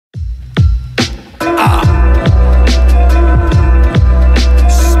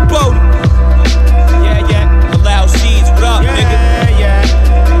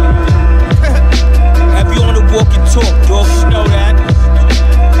talk, dog. You know that.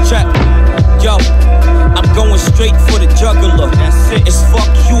 Check. Yo, I'm going straight for the juggler. That's it. It's fuck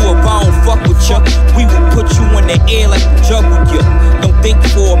you if I don't fuck with ya. We will put you in the air like we juggled ya. Don't think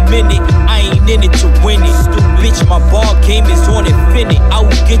for a minute, I ain't in it to win it. Bitch, my ball game is on infinite. I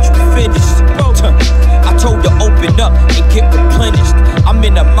will get you finished. I told her open up and get replenished. I'm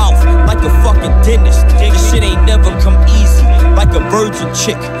in the mouth like a fucking dentist. This shit ain't never come easy, like a virgin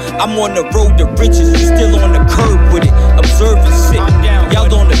chick. I'm on the road to riches, you still on the curb with it. Observing sick,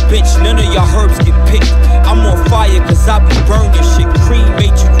 y'all on the bench, none of y'all herbs get picked. I'm on fire cause I be burning shit. Cream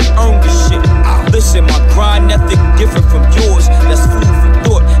made you earn this shit. Listen, my grind ethic different from yours. That's food for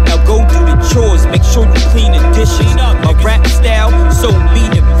thought. Now go do the chores, make sure you clean the dishes. My rap style so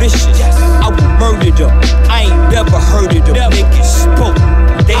mean and vicious. I will murder them, I ain't never heard of them. Niggas spoke,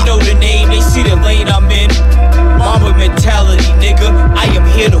 they know the name, they see the lane I'm in. MAMBA mentality, nigga, I am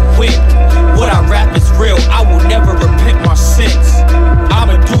here to win. What I rap is real, I will never repent my sins.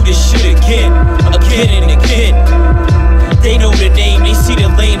 I'ma do this shit again and again. They know the name, they see the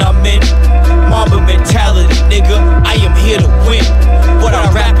lane I'm in. MAMBA mentality, nigga, I am here to win. What I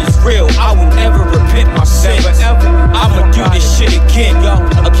rap is real, I will never repent my sins. I'ma do this shit again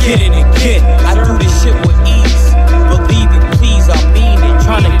and again. I do this shit with ease, believe it, please, I mean it.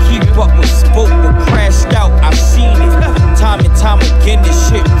 Trying to keep up with Spoke, but crashed out, I've seen it. Time and time again, this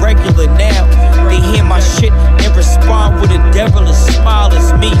shit regular now. They hear my shit and respond with a devilish smile,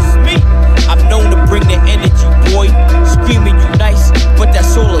 it's me. I'm known to bring the energy, boy. Screaming you nice, but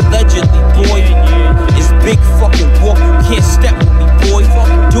that's all allegedly, boy. It's big fucking walk, you can't step with me, boy.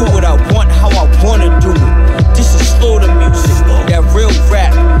 Do what I want, how I wanna do it. This is Spoda music, that real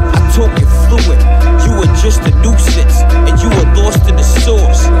rap. I talk it